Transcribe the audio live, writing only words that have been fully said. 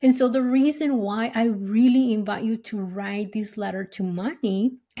And so the reason why I really invite you to write this letter to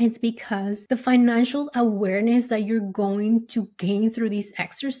money is because the financial awareness that you're going to gain through this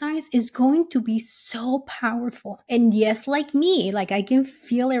exercise is going to be so powerful. And yes, like me, like I can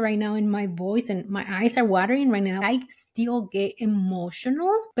feel it right now in my voice and my eyes are watering right now. I still get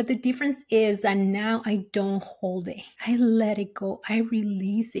emotional, but the difference is that now I don't hold it. I let it go. I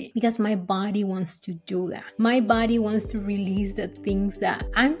release it because my body wants to do that. My body wants to release the things that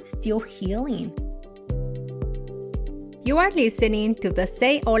I'm still healing. You are listening to the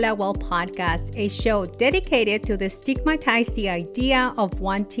Say Hola Well podcast, a show dedicated to destigmatize the idea of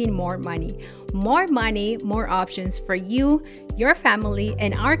wanting more money, more options for you, your family,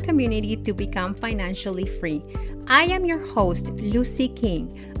 and our community to become financially free. I am your host, Lucy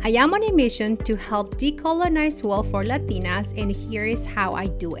King. I am on a mission to help decolonize wealth for Latinas, and here is how I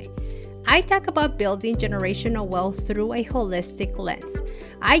do it. I talk about building generational wealth through a holistic lens.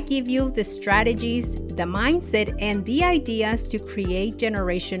 I give you the strategies, the mindset, and the ideas to create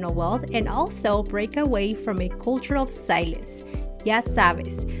generational wealth and also break away from a culture of silence. Ya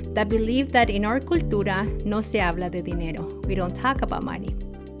sabes, that belief that in our cultura no se habla de dinero. We don't talk about money.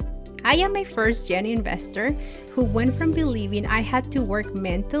 I am a first-gen investor who went from believing I had to work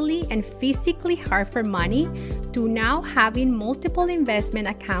mentally and physically hard for money to now having multiple investment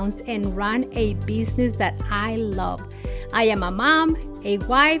accounts and run a business that I love. I am a mom, a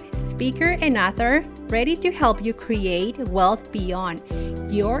wife, speaker, and author, ready to help you create wealth beyond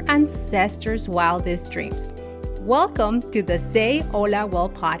your ancestors' wildest dreams. Welcome to the Say Hola Well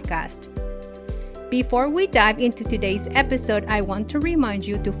podcast. Before we dive into today's episode, I want to remind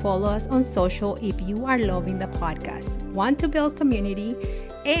you to follow us on social if you are loving the podcast, want to build community,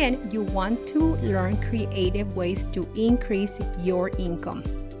 and you want to learn creative ways to increase your income.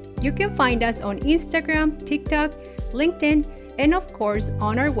 You can find us on Instagram, TikTok, LinkedIn, and of course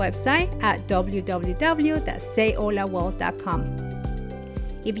on our website at www.sayholawell.com.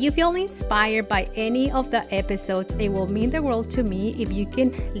 If you feel inspired by any of the episodes, it will mean the world to me if you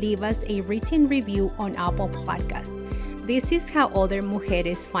can leave us a written review on Apple Podcasts. This is how other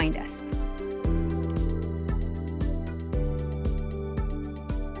mujeres find us.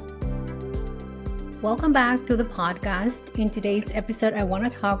 Welcome back to the podcast. In today's episode, I want to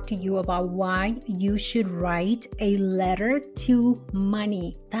talk to you about why you should write a letter to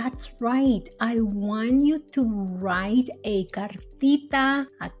money. That's right. I want you to write a cartita,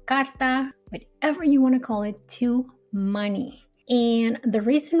 a carta, whatever you want to call it, to money. And the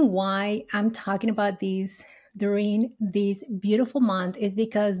reason why I'm talking about this during this beautiful month is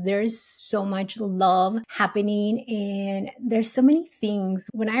because there's so much love happening and there's so many things.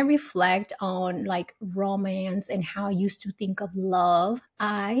 When I reflect on like romance and how I used to think of love,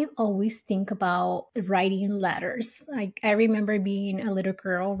 I always think about writing letters. Like I remember being a little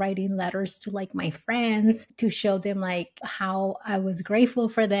girl writing letters to like my friends to show them like how I was grateful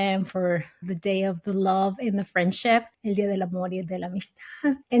for them for the day of the love and the friendship, el día del amor y de la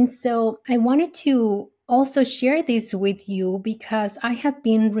amistad. And so I wanted to also share this with you because I have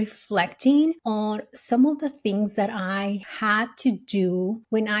been reflecting on some of the things that I had to do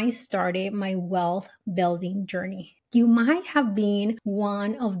when I started my wealth building journey. You might have been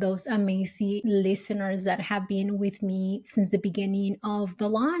one of those amazing listeners that have been with me since the beginning of the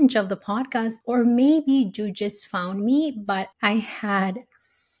launch of the podcast, or maybe you just found me, but I had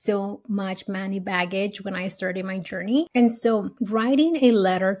so much money baggage when I started my journey. And so writing a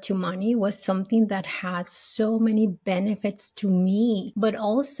letter to money was something that had so many benefits to me, but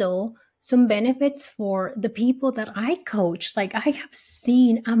also some benefits for the people that I coach. Like I have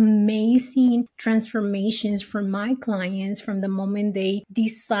seen amazing transformations from my clients from the moment they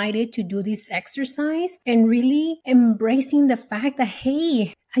decided to do this exercise and really embracing the fact that,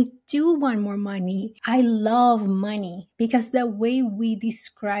 hey, I do want more money. I love money because the way we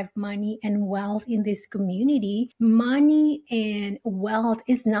describe money and wealth in this community, money and wealth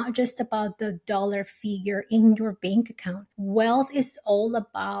is not just about the dollar figure in your bank account. Wealth is all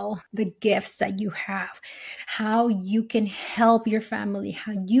about the gifts that you have, how you can help your family,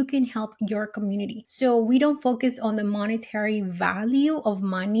 how you can help your community. So we don't focus on the monetary value of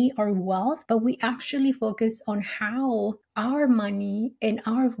money or wealth, but we actually focus on how our money and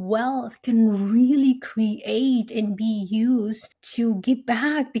our wealth can really create and be used to give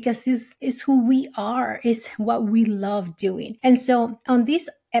back because it's who we are, it's what we love doing. And so on this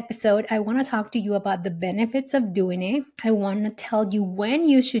episode, I want to talk to you about the benefits of doing it. I want to tell you when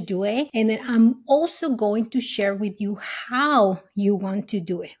you should do it. And then I'm also going to share with you how you want to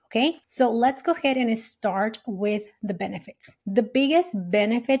do it. Okay, so let's go ahead and start with the benefits. The biggest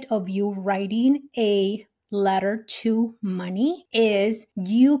benefit of you writing a letter to money is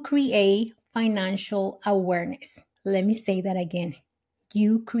you create financial awareness. Let me say that again.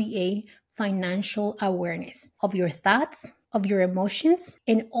 You create financial awareness of your thoughts, of your emotions,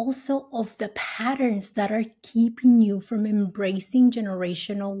 and also of the patterns that are keeping you from embracing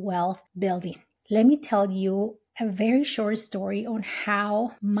generational wealth building. Let me tell you a very short story on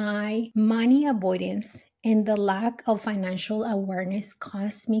how my money avoidance and the lack of financial awareness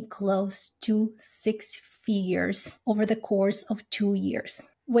cost me close to 6 figures over the course of 2 years.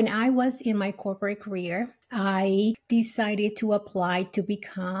 When I was in my corporate career, I decided to apply to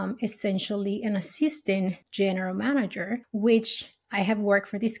become essentially an assistant general manager, which I have worked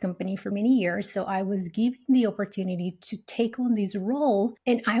for this company for many years. So I was given the opportunity to take on this role,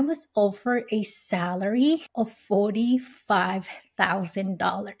 and I was offered a salary of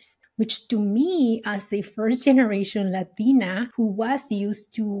 $45,000. Which to me, as a first generation Latina who was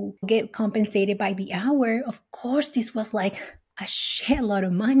used to get compensated by the hour, of course, this was like a shitload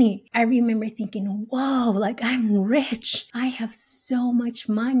of money. I remember thinking, whoa, like I'm rich. I have so much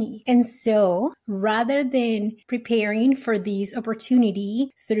money. And so rather than preparing for this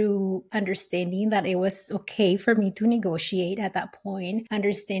opportunity through understanding that it was okay for me to negotiate at that point,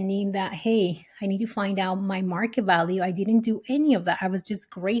 understanding that, hey, I need to find out my market value. I didn't do any of that. I was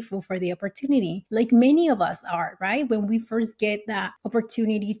just grateful for the opportunity, like many of us are, right? When we first get that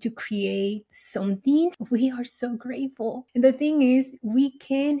opportunity to create something, we are so grateful. And the thing is, we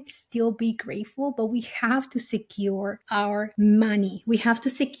can still be grateful, but we have to secure our money. We have to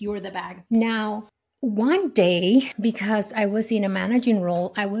secure the bag. Now, one day, because I was in a managing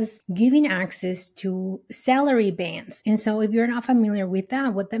role, I was given access to salary bands. And so if you're not familiar with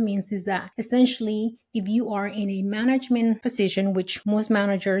that, what that means is that essentially, if you are in a management position, which most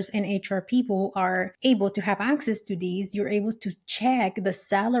managers and HR people are able to have access to these, you're able to check the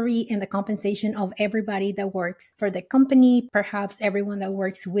salary and the compensation of everybody that works for the company, perhaps everyone that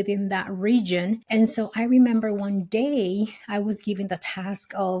works within that region. And so I remember one day I was given the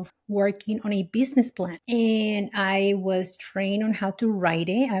task of working on a business plan, and I was trained on how to write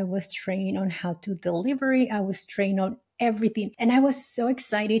it. I was trained on how to deliver it. I was trained on everything. And I was so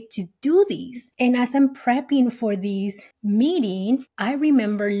excited to do these. And as I'm prepping for this meeting, I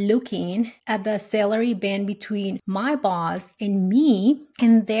remember looking at the salary band between my boss and me,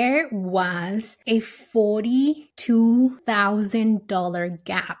 and there was a $42,000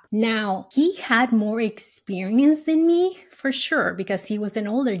 gap. Now, he had more experience than me for sure, because he was an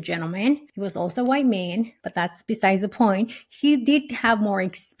older gentleman. He was also a white man, but that's besides the point. He did have more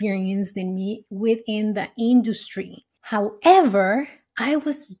experience than me within the industry. However, I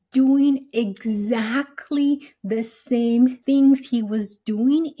was doing exactly the same things he was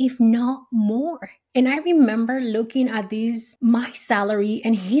doing, if not more. And I remember looking at my salary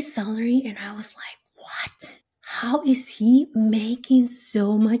and his salary, and I was like, what? How is he making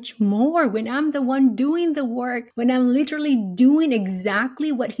so much more when I'm the one doing the work, when I'm literally doing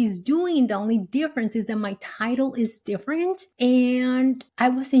exactly what he's doing? The only difference is that my title is different, and I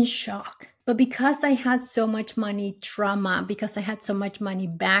was in shock. But because I had so much money trauma, because I had so much money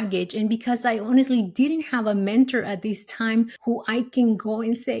baggage, and because I honestly didn't have a mentor at this time who I can go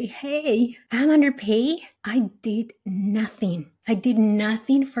and say, hey, I'm underpaid, I did nothing. I did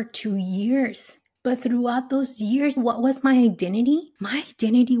nothing for 2 years. But throughout those years, what was my identity? My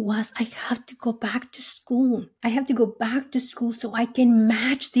identity was I have to go back to school. I have to go back to school so I can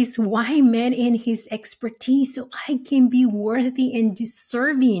match this white man and his expertise, so I can be worthy and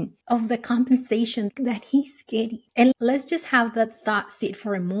deserving of the compensation that he's getting. And let's just have that thought sit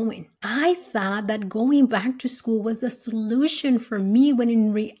for a moment. I thought that going back to school was the solution for me, when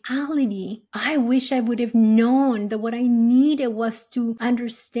in reality, I wish I would have known that what I needed was to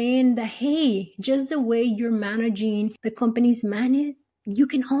understand that, hey, just the way you're managing the company's money, you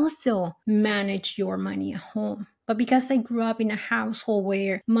can also manage your money at home. But because I grew up in a household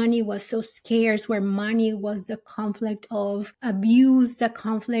where money was so scarce, where money was the conflict of abuse, the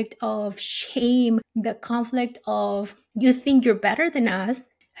conflict of shame, the conflict of you think you're better than us,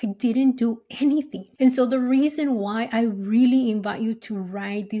 I didn't do anything. And so the reason why I really invite you to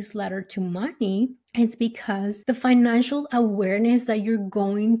write this letter to money is because the financial awareness that you're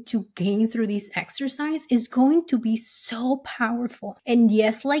going to gain through this exercise is going to be so powerful. And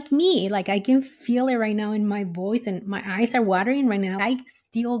yes, like me, like I can feel it right now in my voice, and my eyes are watering right now. I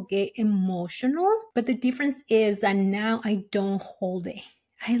still get emotional, but the difference is that now I don't hold it.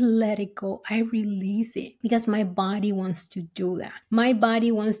 I let it go. I release it because my body wants to do that. My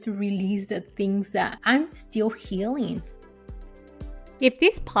body wants to release the things that I'm still healing. If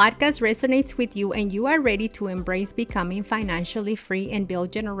this podcast resonates with you and you are ready to embrace becoming financially free and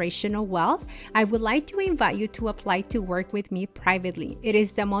build generational wealth, I would like to invite you to apply to work with me privately. It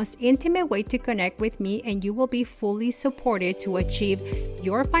is the most intimate way to connect with me, and you will be fully supported to achieve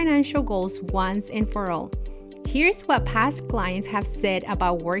your financial goals once and for all. Here's what past clients have said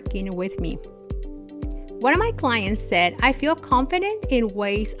about working with me. One of my clients said, "I feel confident in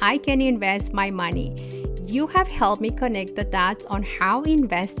ways I can invest my money. You have helped me connect the dots on how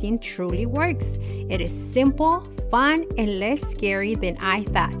investing truly works. It is simple, fun, and less scary than I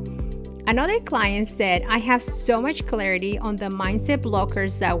thought." Another client said, "I have so much clarity on the mindset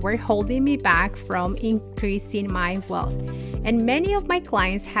blockers that were holding me back from increasing my wealth." And many of my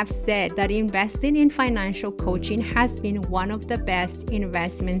clients have said that investing in financial coaching has been one of the best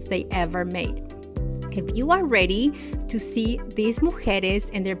investments they ever made. If you are ready to see these mujeres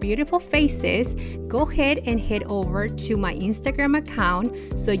and their beautiful faces, go ahead and head over to my Instagram account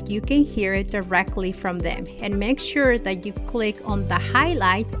so you can hear it directly from them. And make sure that you click on the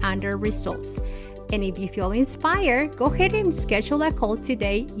highlights under results. And if you feel inspired, go ahead and schedule a call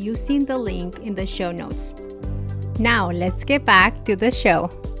today using the link in the show notes. Now, let's get back to the show.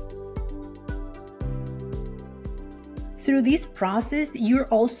 Through this process, you're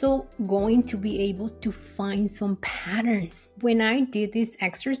also going to be able to find some patterns. When I did this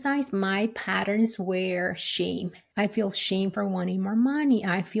exercise, my patterns were shame. I feel shame for wanting more money.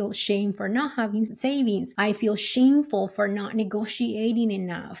 I feel shame for not having savings. I feel shameful for not negotiating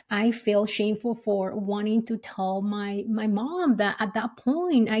enough. I feel shameful for wanting to tell my mom that at that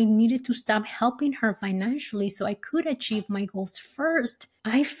point I needed to stop helping her financially so I could achieve my goals first.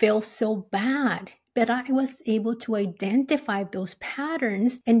 I feel so bad. But I was able to identify those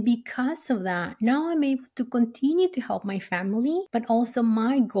patterns. And because of that, now I'm able to continue to help my family, but also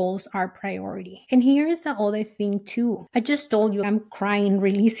my goals are priority. And here's the other thing too. I just told you I'm crying,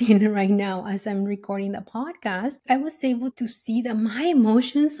 releasing right now as I'm recording the podcast. I was able to see that my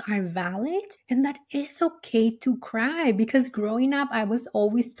emotions are valid and that it's okay to cry, because growing up, I was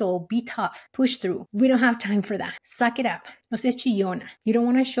always told, be tough, push through. We don't have time for that. Suck it up. No seas chillona. You don't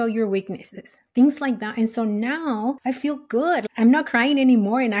want to show your weaknesses. Things like that. And so now I feel good. I'm not crying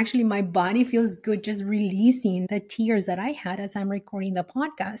anymore. And actually my body feels good just releasing the tears that I had as I'm recording the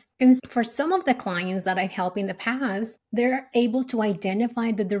podcast. And for some of the clients that I've helped in the past, they're able to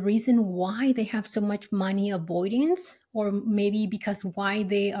identify that the reason why they have so much money avoidance, or maybe because why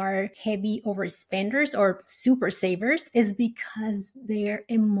they are heavy overspenders or super savers, is because their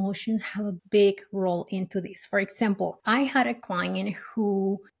emotions have a big role into this. For example, I had a client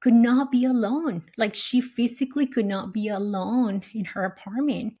who could not be alone. Like, she physically could not be alone in her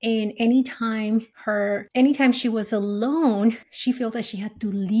apartment. And anytime she was alone, she felt that she had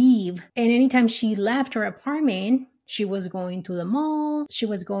to leave. And anytime she left her apartment, she was going to the mall, she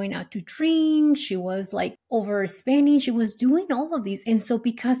was going out to drink, she was like overspending, she was doing all of these. And so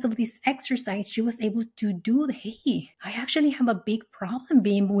because of this exercise, she was able to do, hey, I actually have a big problem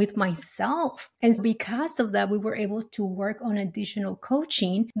being with myself. And because of that, we were able to work on additional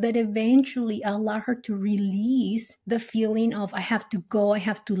coaching that eventually allowed her to release the feeling of, I have to go, I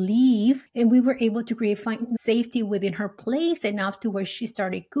have to leave. And we were able to find safety within her place enough to where she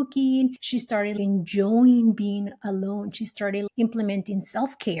started cooking, she started enjoying being alone. She started implementing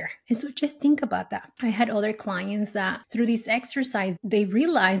self-care. And so just think about that. I had other clients that through this exercise, they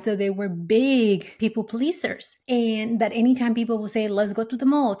realized that they were big people pleasers. And that anytime people will say, let's go to the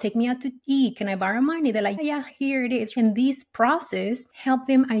mall, take me out to eat, can I borrow money? They're like, yeah, here it is. And this process helped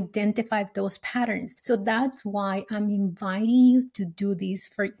them identify those patterns. So that's why I'm inviting you to do this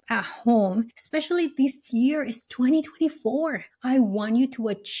for at home, especially this year is 2024. I want you to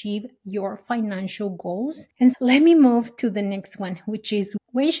achieve your financial goals. And let me move to the next one, which is,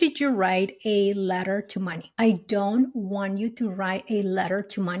 when should you write a letter to money? I don't want you to write a letter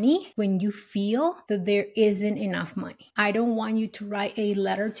to money when you feel that there isn't enough money. I don't want you to write a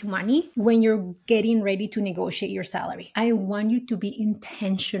letter to money when you're getting ready to negotiate your salary. I want you to be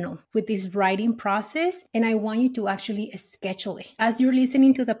intentional with this writing process, and I want you to actually schedule it. As you're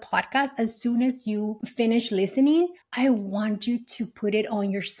listening to the podcast, as soon as you finish listening, I want you to put it on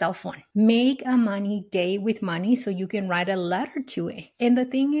your cell phone. Make a money day with money so you can write a letter to it. And the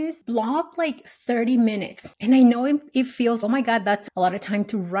thing is, block like 30 minutes. And I know it feels, oh my God, that's a lot of time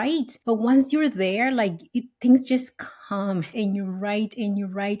to write. But once you're there, things just come and you write and you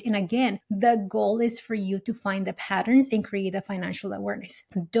write. And again, the goal is for you to find the patterns and create a financial awareness.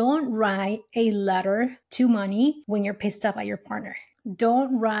 Don't write a letter to money when you're pissed off at your partner.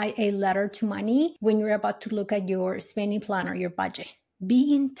 Don't write a letter to money when you're about to look at your spending plan or your budget.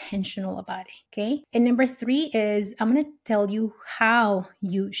 Be intentional about it, okay? And number 3 is I'm going to tell you how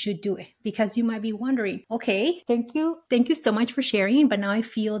you should do it, because you might be wondering, okay, thank you so much for sharing, but now I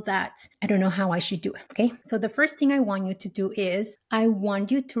feel that I don't know how I should do it, okay? So the first thing I want you to do is I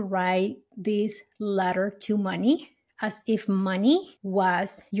want you to write this letter to money as if money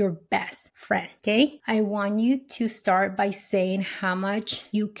was your best friend, okay? I want you to start by saying how much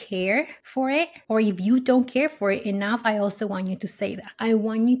you care for it, or if you don't care for it enough, I also want you to say that. I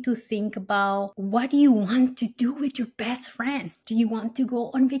want you to think about, what do you want to do with your best friend? Do you want to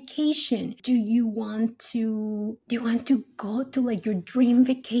go on vacation? Do you want to go to like your dream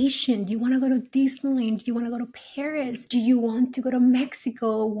vacation? Do you want to go to Disneyland? Do you want to go to Paris? Do you want to go to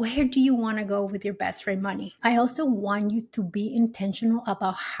Mexico? Where do you want to go with your best friend money? I also want you to be intentional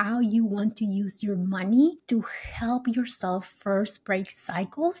about how you want to use your money to help yourself first break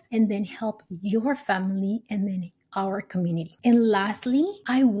cycles, and then help your family, and then our community. And lastly,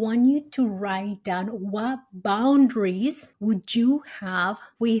 I want you to write down what boundaries would you have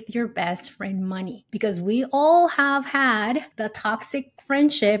with your best friend money, because we all have had the toxic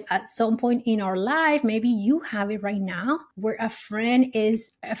friendship at some point in our life. Maybe you have it right now, where a friend is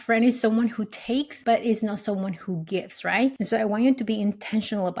someone who takes, but is not someone who gives, right? And so I want you to be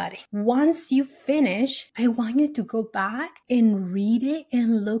intentional about it. Once you finish, I want you to go back and read it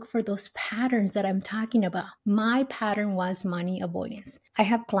and look for those patterns that I'm talking about. My pattern was money avoidance. I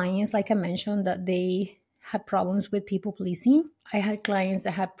have clients, like I mentioned, that they had problems with people pleasing. I had clients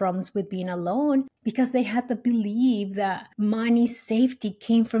that had problems with being alone because they had to believe that money safety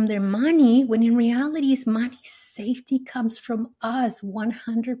came from their money, when in reality is money safety comes from us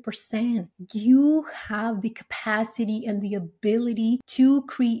 100%. You have the capacity and the ability to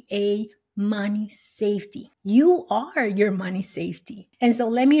create money safety. You are your money safety. And so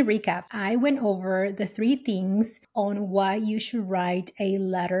let me recap. I went over the 3 things on why you should write a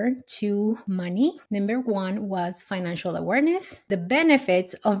letter to money. Number 1 was financial awareness. The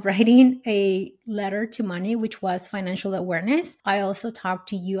benefits of writing a letter to money, which was financial awareness. I also talked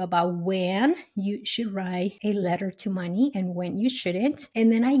to you about when you should write a letter to money and when you shouldn't.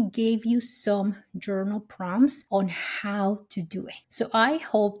 And then I gave you some journal prompts on how to do it. So I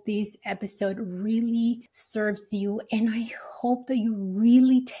hope this episode really serves you, and I hope that you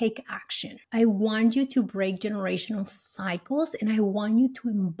really take action. I want you to break generational cycles, and I want you to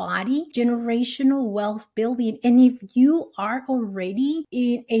embody generational wealth building. And if you are already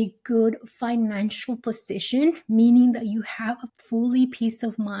in a good financial position, meaning that you have a fully peace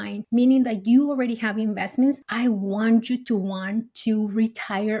of mind, meaning that you already have investments, I want you to want to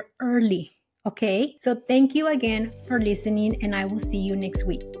retire early. Okay? So thank you again for listening, and I will see you next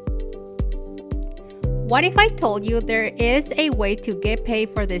week. What if I told you there is a way to get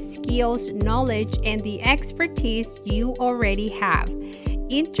paid for the skills, knowledge, and the expertise you already have?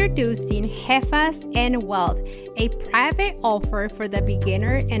 Introducing Jefas and Wealth, a private offer for the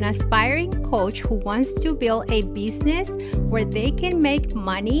beginner and aspiring coach who wants to build a business where they can make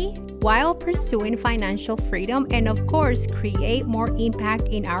money while pursuing financial freedom and, of course, create more impact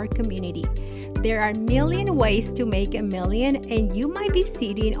in our community. There are a million ways to make $1 million, and you might be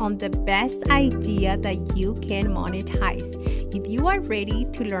sitting on the best idea that you can monetize. If you are ready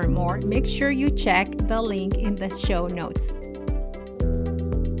to learn more, make sure you check the link in the show notes.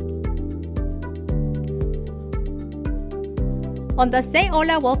 On the Say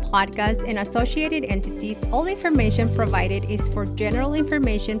Hola Well podcast and associated entities, all information provided is for general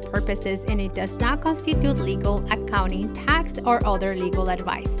information purposes, and it does not constitute legal, accounting, tax, or other legal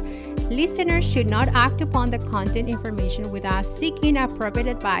advice. Listeners should not act upon the content information without seeking appropriate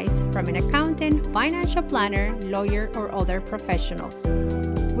advice from an accountant, financial planner, lawyer, or other professionals.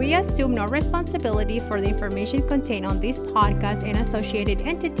 We assume no responsibility for the information contained on this podcast and associated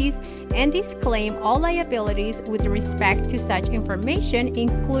entities, and disclaim all liabilities with respect to such information,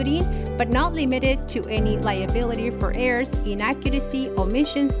 including but not limited to any liability for errors, inaccuracy,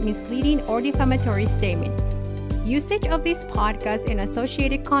 omissions, misleading, or defamatory statement. Usage of this podcast and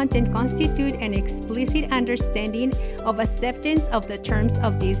associated content constitute an explicit understanding of acceptance of the terms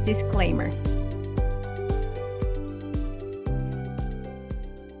of this disclaimer.